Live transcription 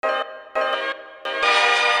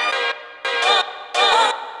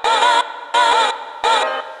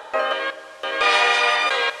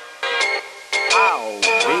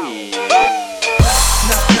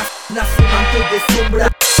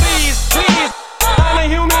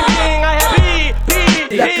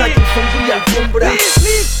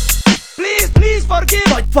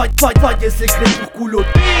Falla ese crepúsculo.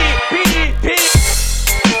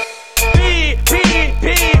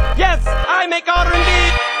 Yes, I make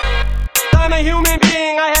R&B. I'm a human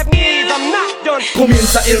being, I have needs, I'm not done.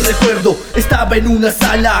 Comienza el recuerdo, estaba en una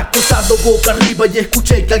sala acostado boca arriba y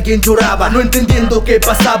escuché que alguien lloraba. No entendiendo qué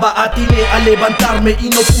pasaba, atiné a levantarme y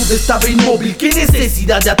no pude, estaba inmóvil, qué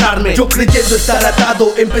necesidad de atarme. Yo creyendo estar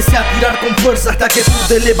atado, empecé a tirar con fuerza hasta que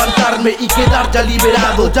pude levantarme y quedar ya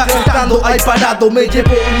liberado. Ya estando ahí parado me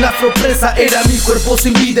llevó una sorpresa, era mi cuerpo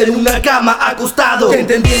sin vida en una cama acostado.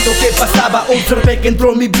 Entendiendo qué pasaba, observé que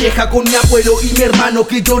entró mi vieja con mi abuelo y mi hermano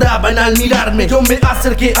que lloraban al mirarme. Yo me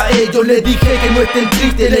acerqué a ellos, les dije que no estén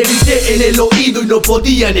tristes, le grité en el oído y no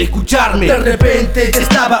podían escucharme. De repente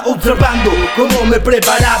estaba observando cómo me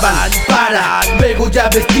preparaban para luego ya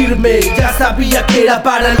vestirme. Ya sabía que era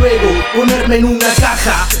para luego ponerme en una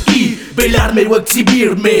caja y velarme o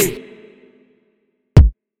exhibirme.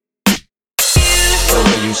 The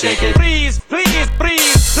way you shake it, Please, please,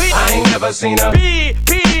 please, please. I ain't never seen a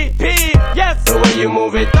Yes, the way you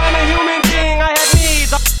move it, I'm a human being, I have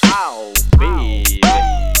needs. Ow, baby.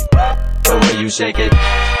 the way you shake it,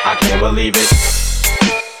 I can't believe it.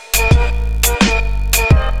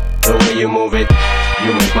 The way you move it,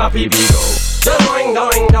 you make my PB go. Doing,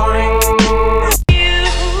 doing, doing.